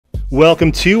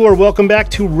Welcome back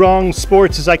to Wrong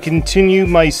Sports as I continue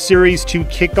my series to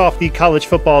kick off the college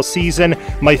football season.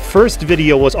 My first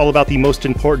video was all about the most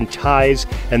important ties,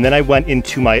 and then I went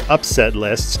into my upset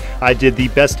lists. I did the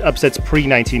best upsets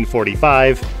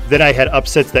pre-1945, then I had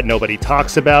upsets that nobody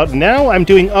talks about. Now I'm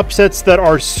doing upsets that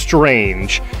are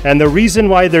strange, and the reason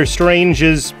why they're strange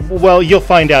is, well, you'll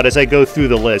find out as I go through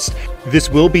the list.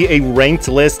 This will be a ranked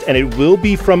list, and it will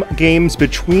be from games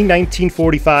between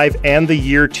 1945 and the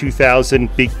year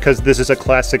 2000, because this is a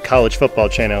classic college football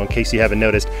channel, in case you haven't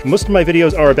noticed. Most of my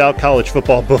videos are about college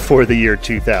football before the year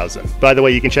 2000. By the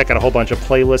way, you can check out a whole bunch of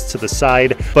playlists to the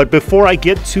side. But before I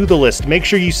get to the list, make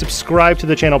sure you subscribe to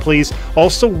the channel, please.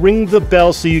 Also, ring the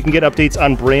bell so you can get updates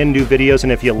on brand new videos.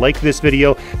 And if you like this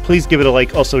video, please give it a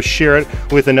like. Also, share it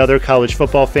with another college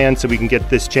football fan so we can get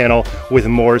this channel with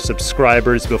more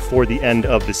subscribers before the end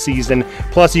of the season.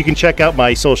 Plus, you can check out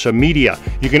my social media.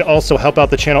 You can also help out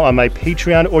the channel on my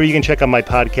Patreon, or you can check out my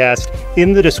podcast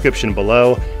in the description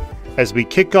below. As we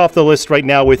kick off the list right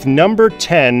now with number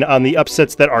 10 on the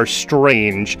upsets that are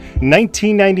strange,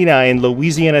 1999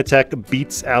 Louisiana Tech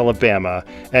beats Alabama.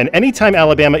 And anytime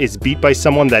Alabama is beat by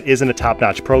someone that isn't a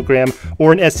top-notch program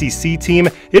or an SEC team,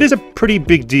 it is a pretty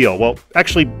big deal. Well,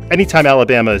 actually, anytime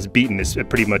Alabama is beaten is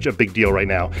pretty much a big deal right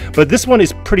now. But this one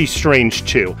is pretty strange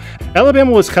too.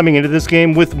 Alabama was coming into this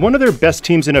game with one of their best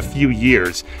teams in a few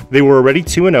years. They were already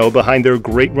 2-0 behind their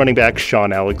great running back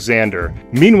Shaun Alexander.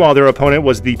 Meanwhile, their opponent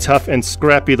was the tough and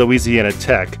scrappy Louisiana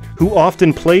Tech, who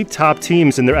often played top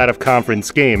teams in their out-of-conference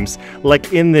games.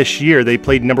 Like in this year, they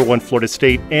played number 1 Florida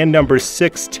State and number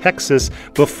 6 Texas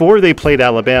before they played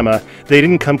Alabama. They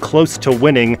didn't come close to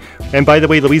winning. And by the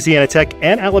way, Louisiana Tech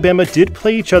and Alabama did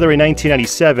play each other in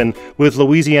 1997, with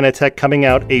Louisiana Tech coming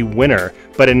out a winner.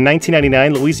 But in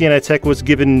 1999, Louisiana Tech was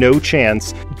given no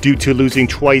chance due to losing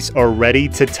twice already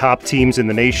to top teams in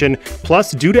the nation,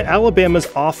 plus due to Alabama's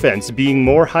offense being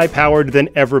more high-powered than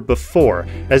ever before,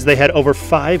 as they had over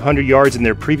 500 yards in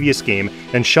their previous game,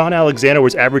 and Shaun Alexander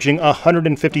was averaging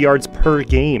 150 yards per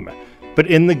game. But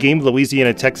in the game,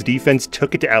 Louisiana Tech's defense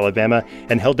took it to Alabama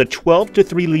and held a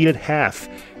 12-3 lead at half.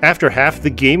 After half, the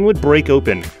game would break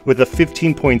open with a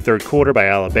 15-point third quarter by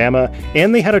Alabama,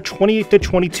 and they had a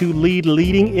 28-22 lead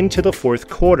leading into the fourth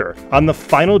quarter. On the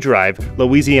final drive,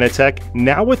 Louisiana Tech,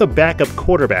 now with a backup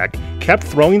quarterback, kept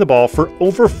throwing the ball for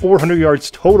over 400 yards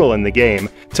total in the game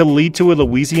to lead to a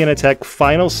Louisiana Tech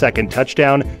final second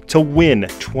touchdown to win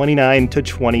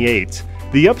 29-28.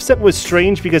 The upset was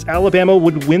strange because Alabama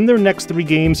would win their next 3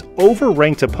 games over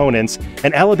ranked opponents,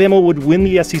 and Alabama would win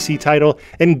the SEC title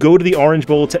and go to the Orange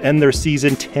Bowl to end their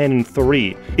season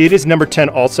 10-3. It is number 10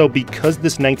 also because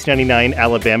this 1999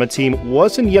 Alabama team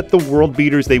wasn't yet the world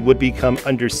beaters they would become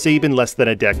under Saban less than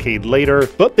a decade later,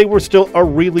 but they were still a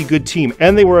really good team,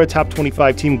 and they were a top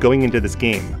 25 team going into this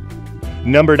game.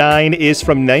 Number 9 is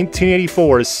from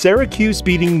 1984, Syracuse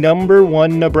beating number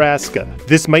 1 Nebraska.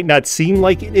 This might not seem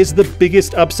like it is the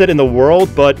biggest upset in the world,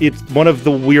 but it's one of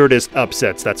the weirdest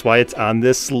upsets. That's why it's on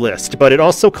this list. But it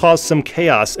also caused some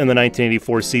chaos in the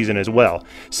 1984 season as well.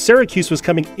 Syracuse was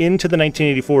coming into the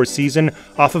 1984 season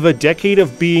off of a decade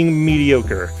of being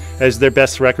mediocre, as their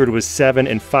best record was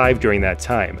 7-5 during that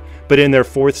time. But in their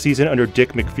 4th season under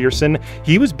Dick McPherson,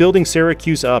 he was building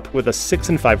Syracuse up with a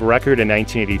 6-5 record in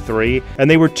 1983,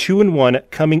 and they were 2-1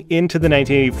 coming into the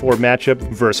 1984 matchup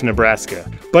versus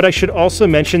Nebraska. But I should also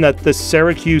mention that the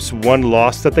Syracuse 1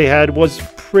 loss that they had was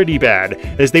pretty bad,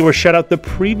 as they were shut out the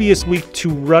previous week to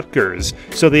Rutgers,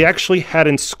 so they actually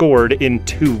hadn't scored in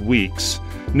 2 weeks.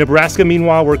 Nebraska,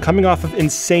 meanwhile, were coming off of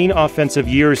insane offensive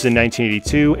years in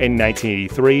 1982 and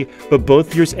 1983, but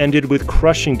both years ended with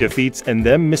crushing defeats and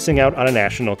them missing out on a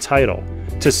national title.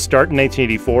 To start in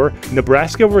 1984,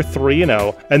 Nebraska were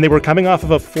 3-0, and they were coming off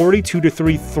of a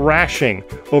 42-3 thrashing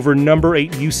over number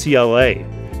 8 UCLA.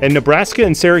 And Nebraska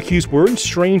and Syracuse weren't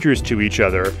strangers to each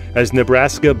other, as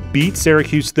Nebraska beat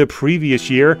Syracuse the previous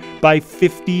year by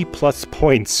 50-plus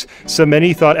points. So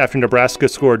many thought after Nebraska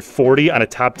scored 40 on a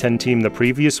top 10 team the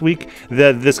previous week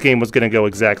that this game was going to go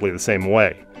exactly the same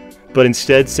way. But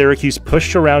instead, Syracuse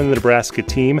pushed around the Nebraska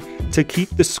team to keep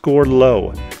the score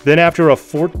low. Then after a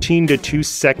 14-2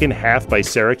 second half by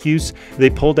Syracuse, they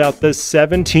pulled out the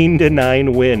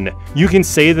 17-9 win. You can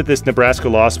say that this Nebraska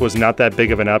loss was not that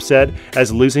big of an upset,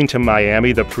 as losing to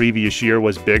Miami the previous year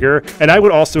was bigger, and I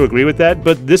would also agree with that,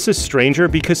 but this is stranger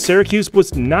because Syracuse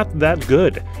was not that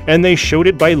good, and they showed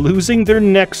it by losing their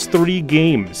next 3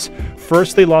 games.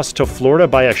 First, they lost to Florida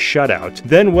by a shutout,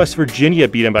 then West Virginia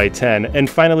beat them by 10, and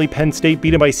finally Penn State beat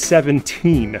them by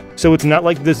 17. So it's not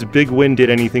like this big win did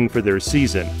anything for their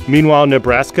season. Meanwhile,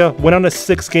 Nebraska went on a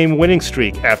 6-game winning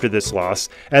streak after this loss,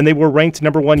 and they were ranked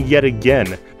number 1 yet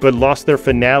again, but lost their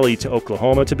finale to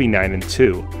Oklahoma to be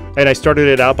 9-2. And I started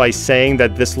it out by saying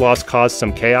that this loss caused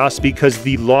some chaos because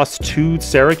the loss to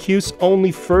Syracuse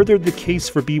only furthered the case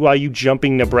for BYU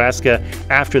jumping Nebraska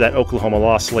after that Oklahoma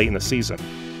loss late in the season.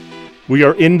 We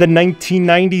are in the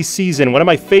 1990 season, one of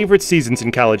my favorite seasons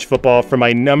in college football, for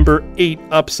my number 8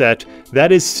 upset.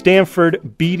 That is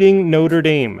Stanford beating Notre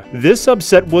Dame. This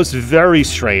upset was very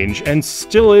strange and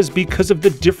still is because of the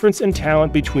difference in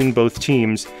talent between both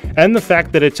teams and the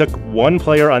fact that it took one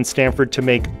player on Stanford to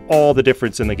make all the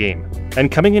difference in the game.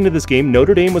 And coming into this game,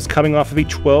 Notre Dame was coming off of a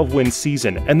 12-win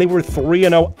season, and they were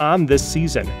 3-0 on this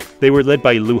season. They were led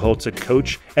by Lou Holtz at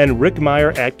coach and Rick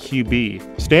Meyer at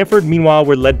QB. Stanford, meanwhile,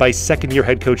 were led by second-year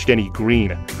head coach Denny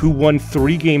Green, who won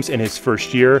 3 games in his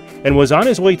first year and was on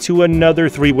his way to another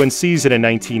 3-win season in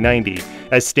 1990,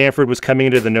 as Stanford was coming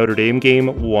into the Notre Dame game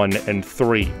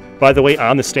 1-3. By the way,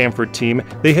 on the Stanford team,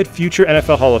 they had future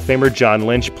NFL Hall of Famer John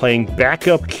Lynch playing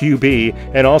backup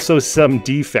QB and also some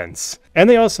defense. And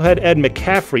they also had Ed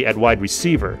McCaffrey at wide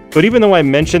receiver. But even though I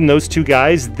mentioned those two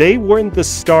guys, they weren't the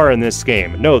star in this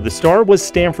game. No, the star was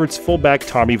Stanford's fullback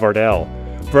Tommy Vardell.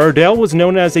 Vardell was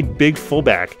known as a big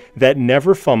fullback that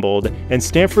never fumbled, and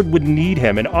Stanford would need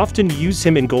him and often use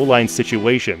him in goal line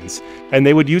situations. And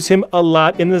they would use him a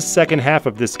lot in the second half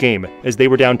of this game, as they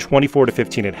were down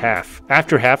 24-15 at half.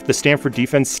 After half, the Stanford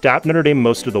defense stopped Notre Dame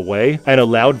most of the way and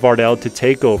allowed Vardell to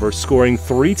take over, scoring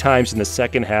 3 times in the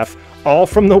second half, all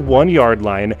from the 1-yard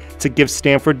line, to give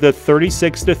Stanford the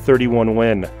 36-31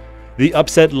 win. The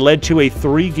upset led to a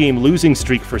 3-game losing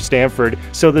streak for Stanford,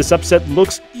 so this upset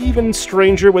looks even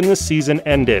stranger when the season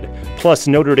ended. Plus,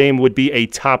 Notre Dame would be a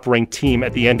top-ranked team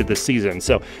at the end of the season,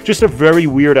 so just a very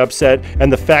weird upset,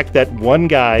 and the fact that one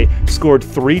guy scored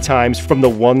 3 times from the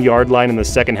 1-yard line in the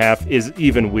second half is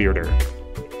even weirder.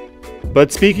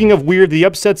 But speaking of weird, the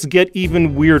upsets get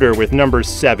even weirder with number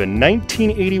 7.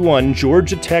 1981,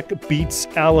 Georgia Tech beats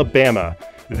Alabama.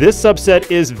 This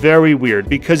upset is very weird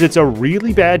because it's a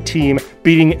really bad team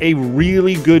beating a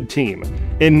really good team.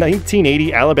 In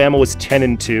 1980, Alabama was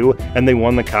 10-2 and they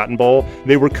won the Cotton Bowl.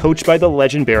 They were coached by the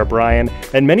legend Bear Bryant,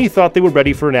 and many thought they were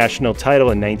ready for a national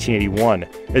title in 1981,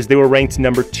 as they were ranked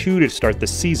number 2 to start the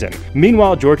season.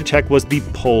 Meanwhile, Georgia Tech was the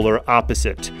polar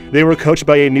opposite. They were coached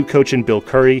by a new coach in Bill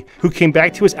Curry, who came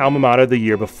back to his alma mater the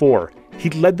year before. He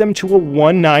led them to a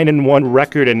 1-9-1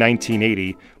 record in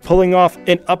 1980, pulling off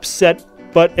an upset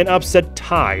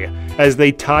tie, as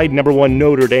they tied number 1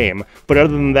 Notre Dame, but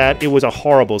other than that, it was a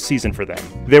horrible season for them.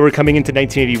 They were coming into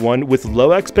 1981 with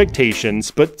low expectations,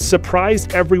 but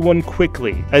surprised everyone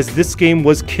quickly, as this game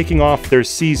was kicking off their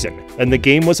season, and the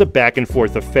game was a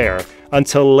back-and-forth affair,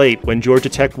 until late when Georgia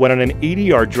Tech went on an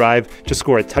 80-yard drive to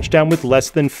score a touchdown with less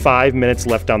than 5 minutes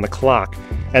left on the clock,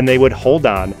 and they would hold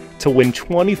on to win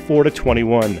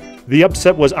 24-21. The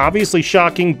upset was obviously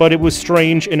shocking, but it was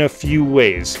strange in a few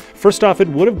ways. First off, it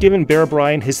would have given Bear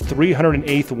Bryant his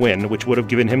 308th win, which would have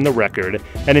given him the record,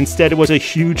 and instead it was a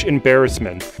huge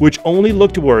embarrassment, which only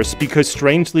looked worse because,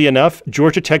 strangely enough,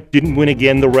 Georgia Tech didn't win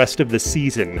again the rest of the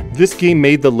season. This game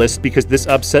made the list because this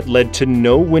upset led to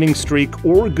no winning streak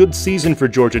or good season for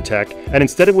Georgia Tech, and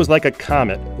instead it was like a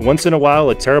comet. Once in a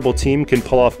while, a terrible team can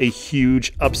pull off a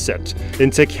huge upset.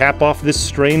 And to cap off this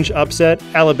strange upset,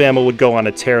 Alabama would go on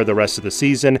a tear the rest of the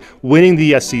season, winning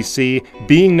the SEC,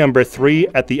 being number 3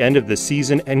 at the end of the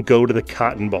season, and go to the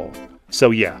Cotton Bowl.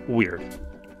 So yeah, weird.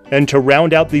 And to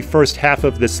round out the first half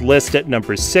of this list at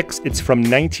number 6, it's from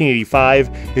 1985.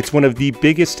 It's one of the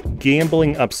biggest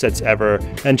gambling upsets ever,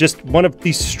 and just one of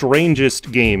the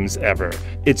strangest games ever.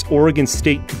 It's Oregon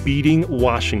State beating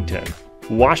Washington.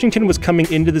 Washington was coming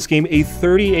into this game a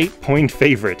 38-point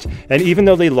favorite, and even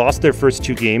though they lost their first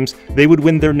 2 games, they would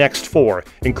win their next 4,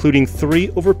 including 3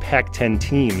 over Pac-10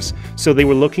 teams, so they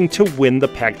were looking to win the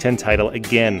Pac-10 title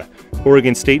again.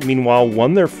 Oregon State, meanwhile,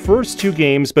 won their first 2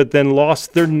 games, but then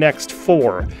lost their next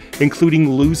 4, including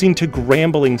losing to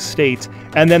Grambling State,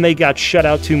 and then they got shut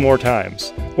out 2 more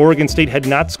times. Oregon State had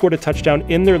not scored a touchdown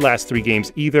in their last 3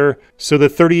 games either, so the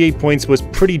 38 points was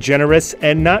pretty generous,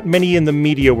 and not many in the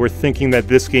media were thinking that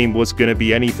this game was going to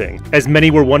be anything, as many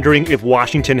were wondering if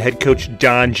Washington head coach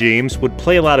Don James would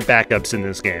play a lot of backups in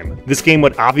this game. This game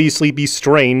would obviously be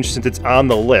strange since it's on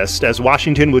the list, as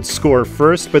Washington would score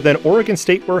first, but then Oregon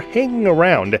State were hanging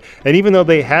around, and even though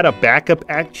they had a backup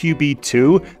at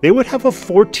QB2, they would have a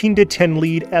 14-10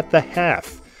 lead at the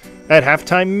half. At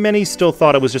halftime, many still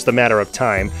thought it was just a matter of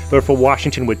time before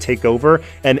Washington would take over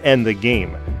and end the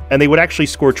game. And they would actually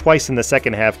score twice in the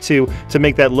second half too to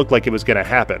make that look like it was going to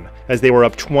happen, as they were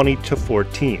up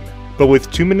 20-14. But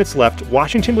with 2 minutes left,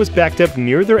 Washington was backed up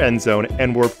near their end zone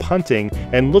and were punting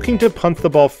and looking to punt the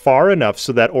ball far enough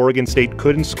so that Oregon State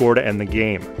couldn't score to end the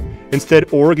game.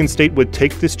 Instead, Oregon State would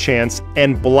take this chance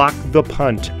and block the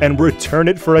punt and return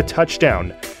it for a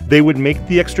touchdown. They would make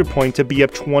the extra point to be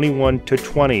up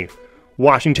 21-20.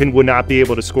 Washington would not be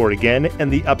able to score again,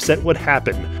 and the upset would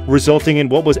happen, resulting in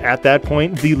what was at that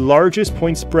point the largest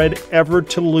point spread ever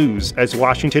to lose, as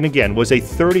Washington again was a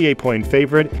 38-point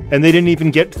favorite, and they didn't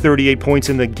even get 38 points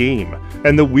in the game.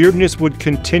 And the weirdness would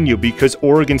continue because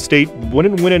Oregon State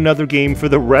wouldn't win another game for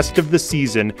the rest of the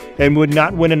season and would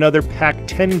not win another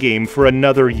Pac-10 game for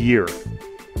another year.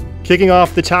 Kicking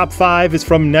off the top 5 is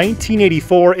from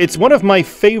 1984. It's one of my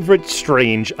favorite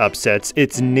strange upsets.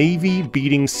 It's Navy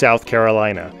beating South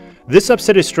Carolina. This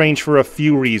upset is strange for a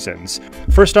few reasons.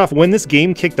 First off, when this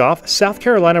game kicked off, South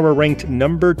Carolina were ranked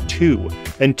number 2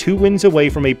 and 2 wins away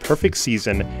from a perfect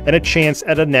season and a chance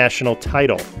at a national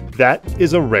title. That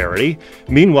is a rarity.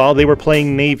 Meanwhile, they were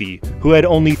playing Navy, who had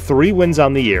only 3 wins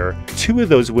on the year, 2 of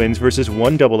those wins versus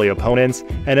 1 AA opponents,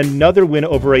 and another win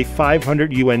over a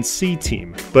 500 UNC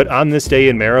team. But on this day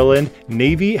in Maryland,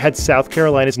 Navy had South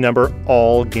Carolina's number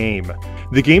all game.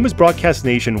 The game was broadcast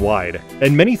nationwide,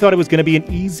 and many thought it was going to be an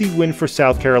easy win for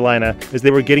South Carolina as they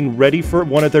were getting ready for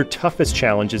one of their toughest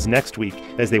challenges next week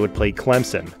as they would play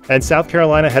Clemson. And South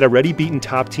Carolina had already beaten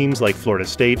top teams like Florida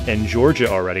State and Georgia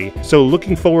already, so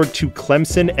looking forward to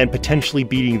Clemson and potentially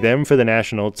beating them for the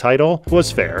national title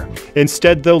was fair.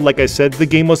 Instead though, like I said, the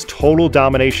game was total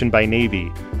domination by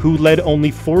Navy, who led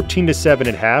only 14-7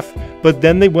 at half, but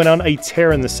then they went on a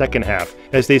tear in the second half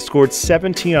as they scored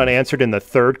 17 unanswered in the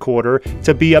third quarter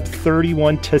to be up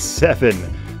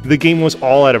 31-7. The game was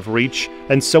all out of reach,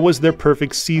 and so was their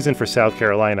perfect season for South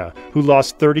Carolina, who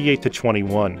lost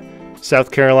 38-21.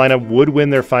 South Carolina would win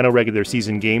their final regular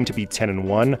season game to be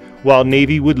 10-1, while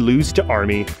Navy would lose to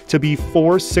Army to be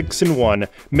 4-6-1,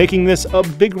 making this a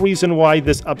big reason why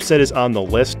this upset is on the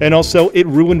list, and also it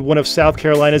ruined one of South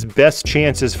Carolina's best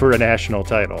chances for a national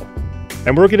title.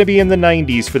 And we're going to be in the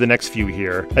 90s for the next few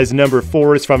here, as number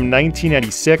 4 is from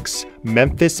 1996,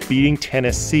 Memphis beating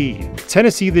Tennessee.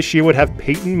 Tennessee this year would have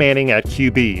Peyton Manning at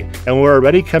QB, and we're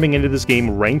already coming into this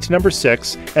game ranked number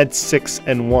 6 at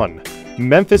 6-1.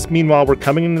 Memphis, meanwhile, were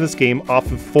coming into this game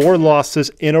off of 4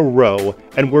 losses in a row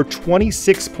and were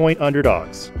 26-point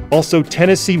underdogs. Also,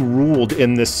 Tennessee ruled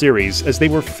in this series as they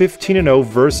were 15-0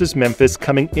 versus Memphis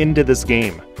coming into this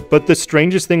game. But the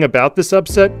strangest thing about this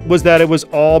upset was that it was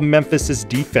all Memphis's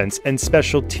defense and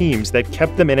special teams that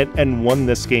kept them in it and won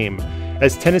this game.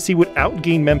 As Tennessee would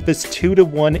outgain Memphis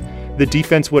 2-1, the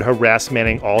defense would harass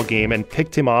Manning all game and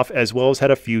picked him off, as well as had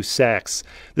a few sacks.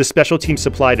 The special team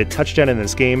supplied a touchdown in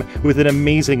this game with an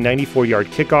amazing 94-yard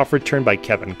kickoff return by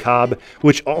Kevin Cobb,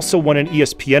 which also won an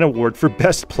ESPN award for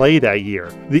best play that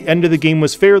year. The end of the game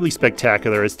was fairly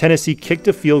spectacular as Tennessee kicked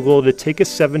a field goal to take a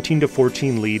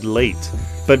 17-14 lead late.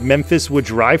 But Memphis would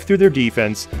drive through their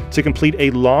defense to complete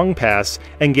a long pass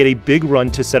and get a big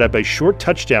run to set up a short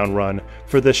touchdown run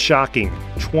for the shocking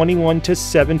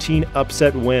 21-17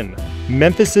 upset win.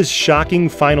 Memphis's shocking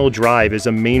final drive is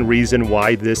a main reason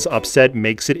why this upset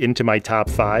makes it into my top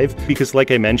 5, because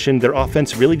like I mentioned, their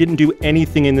offense really didn't do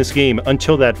anything in this game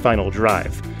until that final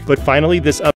drive. But finally,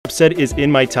 this upset is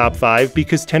in my top 5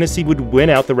 because Tennessee would win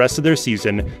out the rest of their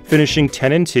season, finishing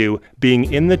 10-2,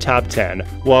 being in the top 10,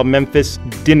 while Memphis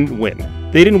didn't win.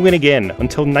 They didn't win again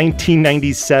until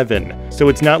 1997, so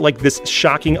it's not like this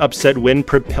shocking upset win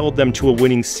propelled them to a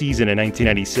winning season in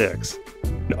 1996.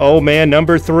 Oh man,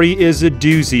 number 3 is a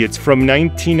doozy. It's from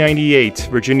 1998.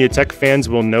 Virginia Tech fans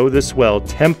will know this well.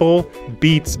 Temple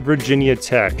beats Virginia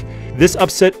Tech. This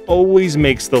upset always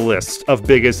makes the list of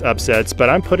biggest upsets, but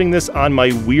I'm putting this on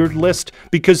my weird list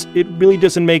because it really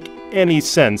doesn't make any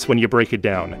sense when you break it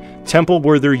down. Temple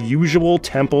were their usual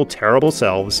Temple terrible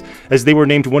selves, as they were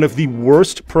named one of the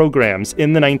worst programs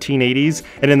in the 1980s,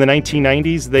 and in the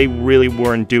 1990s, they really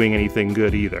weren't doing anything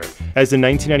good either. As in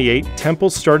 1998, Temple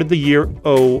started the year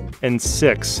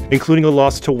 0-6, including a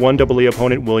loss to 1 AA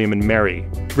opponent William and Mary.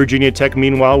 Virginia Tech,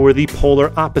 meanwhile, were the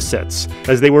polar opposites,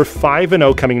 as they were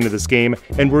 5-0 coming into this game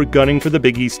and were gunning for the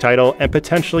Big East title and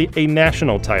potentially a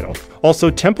national title. Also,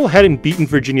 Temple hadn't beaten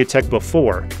Virginia Tech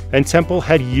before, and Temple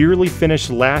had yearly finished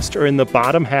last or in the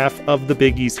bottom half of the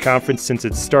Big East Conference since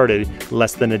it started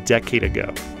less than a decade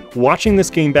ago. Watching this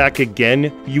game back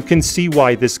again, you can see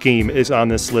why this game is on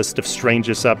this list of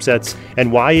strangest upsets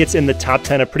and why it's in the top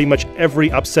 10 of pretty much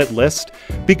every upset list,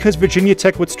 because Virginia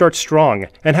Tech would start strong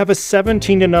and have a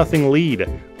 17-0 lead,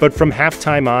 but from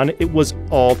halftime on, it was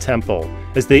all Temple,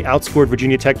 as they outscored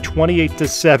Virginia Tech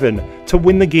 28-7 to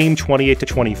win the game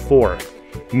 28-24.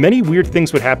 Many weird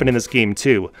things would happen in this game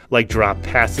too, like drop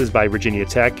passes by Virginia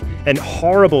Tech and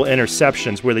horrible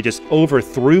interceptions where they just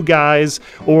overthrew guys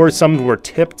or some were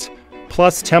tipped.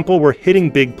 Plus, Temple were hitting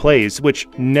big plays, which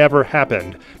never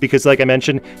happened, because like I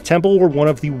mentioned, Temple were one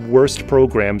of the worst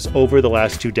programs over the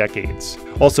last 2 decades.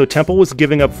 Also, Temple was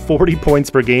giving up 40 points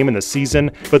per game in the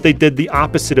season, but they did the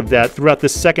opposite of that throughout the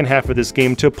second half of this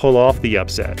game to pull off the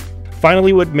upset.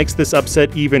 Finally, what makes this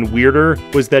upset even weirder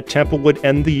was that Temple would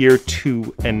end the year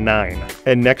 2-9.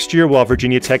 And next year, while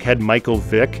Virginia Tech had Michael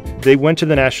Vick, they went to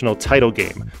the national title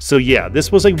game. So yeah,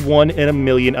 this was a 1 in a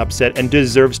million upset and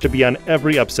deserves to be on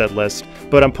every upset list,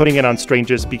 but I'm putting it on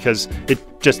strangest because it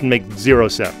just makes 0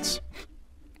 sense.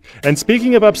 And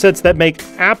speaking of upsets that make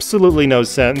absolutely no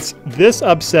sense, this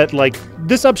upset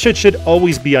should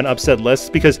always be on upset lists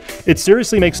because it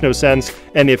seriously makes no sense,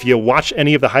 and if you watch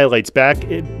any of the highlights back,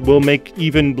 it will make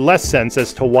even less sense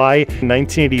as to why in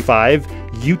 1985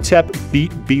 UTEP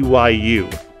beat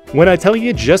BYU. When I tell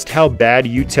you just how bad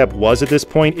UTEP was at this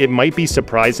point, it might be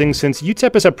surprising since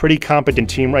UTEP is a pretty competent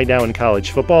team right now in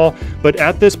college football, but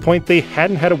at this point they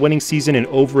hadn't had a winning season in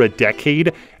over a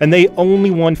decade, and they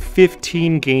only won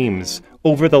 15 games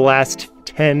over the last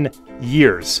 10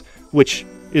 years, which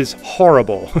is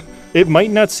horrible. It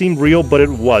might not seem real, but it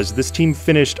was. This team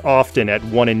finished often at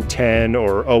 1-10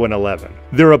 or 0-11.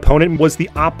 Their opponent was the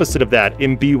opposite of that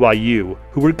in BYU,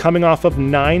 who were coming off of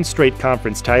 9 straight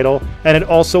conference title and had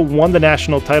also won the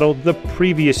national title the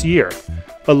previous year.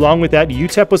 Along with that,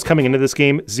 UTEP was coming into this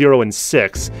game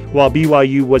 0-6, while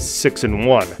BYU was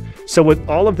 6-1. So with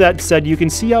all of that said, you can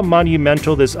see how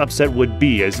monumental this upset would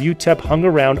be as UTEP hung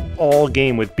around all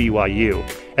game with BYU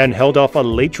and held off a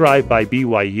late drive by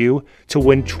BYU to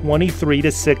win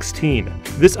 23-16.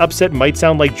 This upset might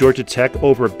sound like Georgia Tech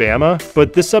over Bama,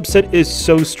 but this upset is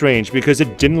so strange because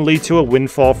it didn't lead to a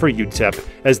windfall for UTEP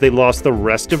as they lost the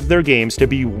rest of their games to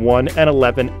be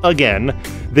 1-11 again.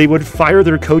 They would fire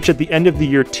their coach at the end of the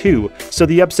year too, so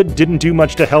the upset didn't do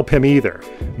much to help him either.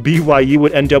 BYU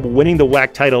would end up winning the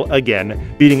WAC title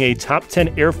again, beating a top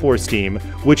 10 Air Force team,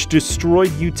 which destroyed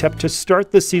UTEP to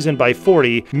start the season by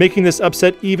 40, making this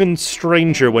upset even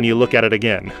stranger when you look at it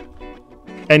again.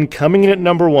 And coming in at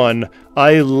number 1,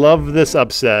 I love this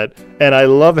upset, and I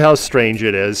love how strange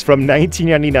it is, from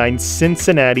 1999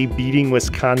 Cincinnati beating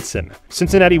Wisconsin.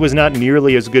 Cincinnati was not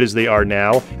nearly as good as they are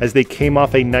now, as they came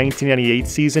off a 1998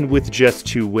 season with just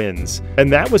 2 wins,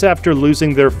 and that was after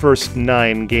losing their first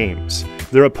 9 games.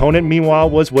 Their opponent, meanwhile,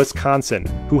 was Wisconsin,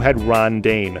 who had Ron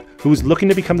Dayne, who was looking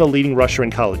to become the leading rusher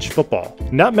in college football.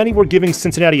 Not many were giving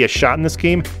Cincinnati a shot in this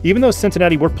game, even though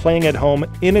Cincinnati were playing at home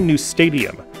in a new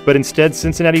stadium. But instead,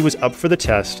 Cincinnati was up for the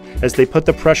test as they put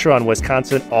the pressure on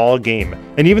Wisconsin all game.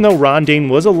 And even though Ron Dayne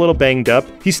was a little banged up,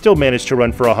 he still managed to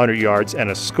run for 100 yards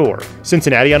and a score.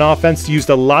 Cincinnati on offense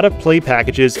used a lot of play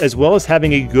packages as well as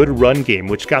having a good run game,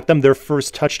 which got them their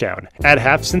first touchdown. At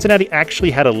half, Cincinnati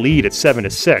actually had a lead at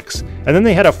 7-6, and then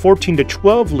they had a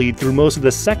 14-12 lead through most of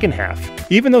the second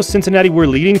half. Even though Cincinnati were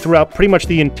leading throughout pretty much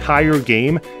the entire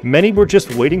game, many were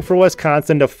just waiting for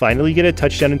Wisconsin to finally get a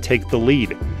touchdown and take the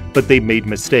lead. But they made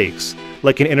mistakes,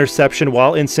 like an interception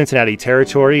while in Cincinnati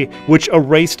territory, which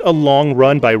erased a long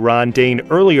run by Ron Dayne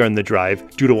earlier in the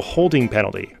drive due to a holding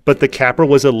penalty. But the capper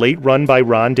was a late run by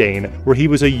Ron Dayne, where he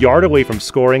was a yard away from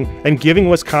scoring and giving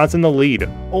Wisconsin the lead,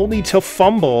 only to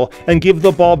fumble and give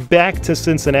the ball back to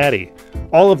Cincinnati.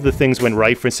 All of the things went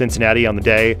right for Cincinnati on the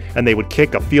day, and they would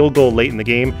kick a field goal late in the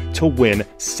game to win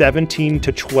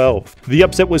 17-12. The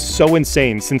upset was so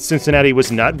insane since Cincinnati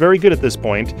was not very good at this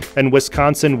point, and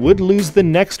Wisconsin would lose the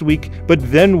next week, but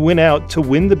then win out to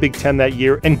win the Big Ten that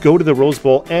year and go to the Rose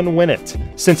Bowl and win it.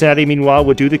 Cincinnati, meanwhile,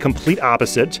 would do the complete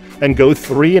opposite and go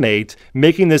 3-8,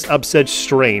 making this upset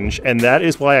strange, and that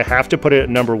is why I have to put it at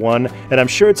number 1, and I'm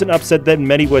sure it's an upset that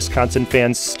many Wisconsin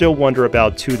fans still wonder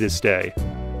about to this day.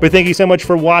 But thank you so much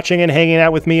for watching and hanging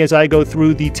out with me as I go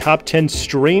through the top 10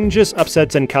 strangest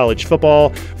upsets in college football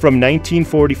from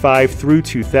 1945 through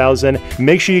 2000.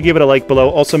 Make sure you give it a like below.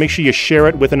 Also, make sure you share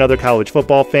it with another college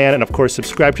football fan. And of course,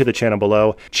 subscribe to the channel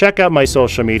below. Check out my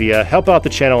social media, help out the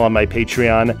channel on my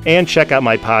Patreon, and check out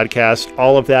my podcast.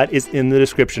 All of that is in the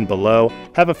description below.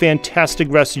 Have a fantastic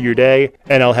rest of your day,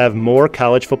 and I'll have more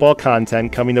college football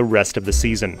content coming the rest of the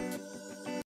season.